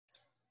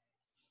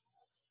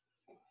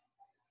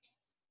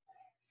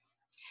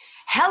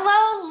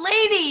Hello,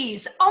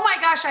 ladies. Oh my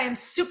gosh, I am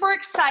super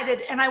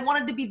excited, and I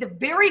wanted to be the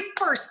very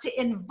first to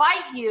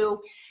invite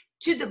you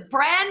to the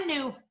brand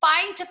new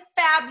Find to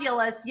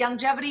Fabulous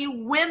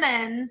Youngevity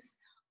Women's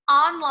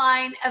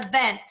online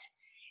event.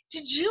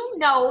 Did you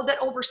know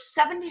that over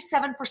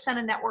 77%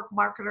 of network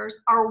marketers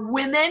are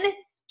women,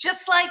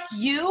 just like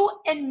you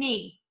and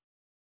me?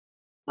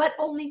 But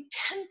only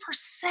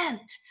 10%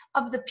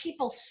 of the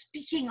people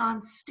speaking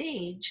on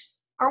stage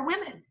are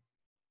women.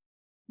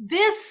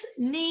 This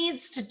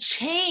needs to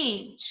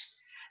change.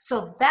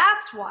 So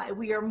that's why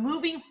we are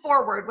moving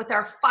forward with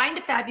our Find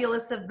a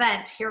Fabulous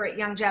event here at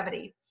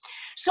Youngevity.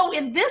 So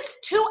in this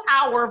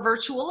 2-hour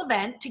virtual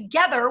event,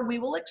 together we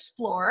will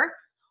explore,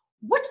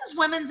 what does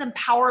women's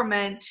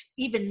empowerment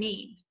even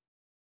mean?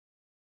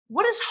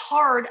 What is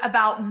hard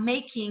about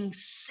making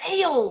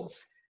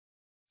sales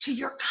to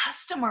your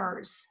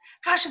customers?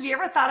 Gosh, have you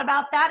ever thought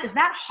about that? Is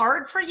that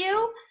hard for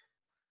you?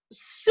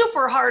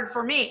 Super hard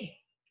for me,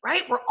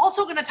 right? We're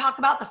also going to talk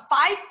about the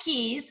 5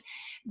 keys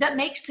that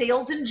make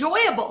sales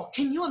enjoyable.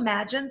 Can you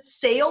imagine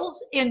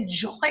sales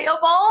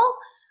enjoyable?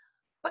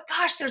 But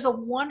gosh, there's a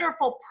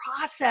wonderful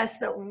process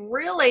that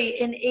really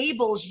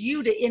enables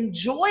you to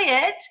enjoy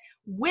it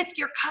with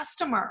your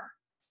customer.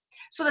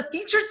 So the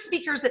featured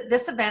speakers at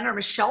this event are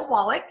Michelle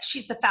Wallach.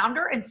 She's the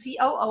founder and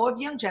COO of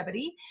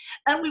Youngevity.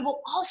 And we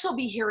will also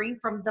be hearing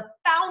from the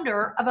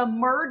founder of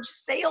Emerge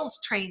Sales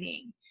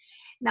Training.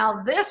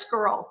 Now this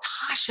girl,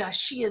 Tasha,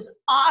 she is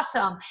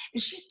awesome,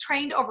 and she's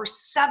trained over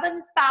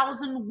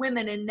 7,000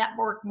 women in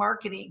network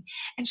marketing,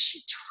 and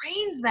she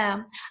trains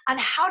them on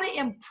how to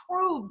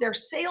improve their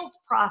sales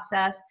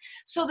process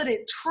so that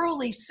it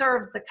truly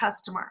serves the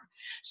customer.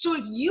 So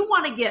if you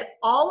want to get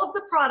all of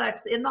the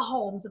products in the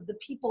homes of the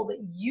people that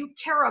you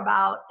care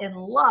about and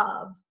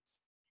love,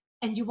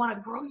 and you want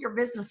to grow your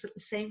business at the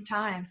same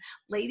time,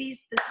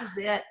 ladies, this is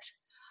it.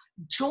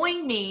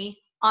 Join me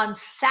on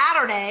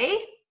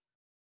Saturday,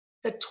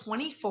 the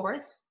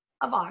 24th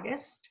of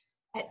August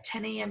at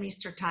 10 a.m.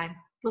 Eastern Time.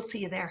 We'll see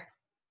you there.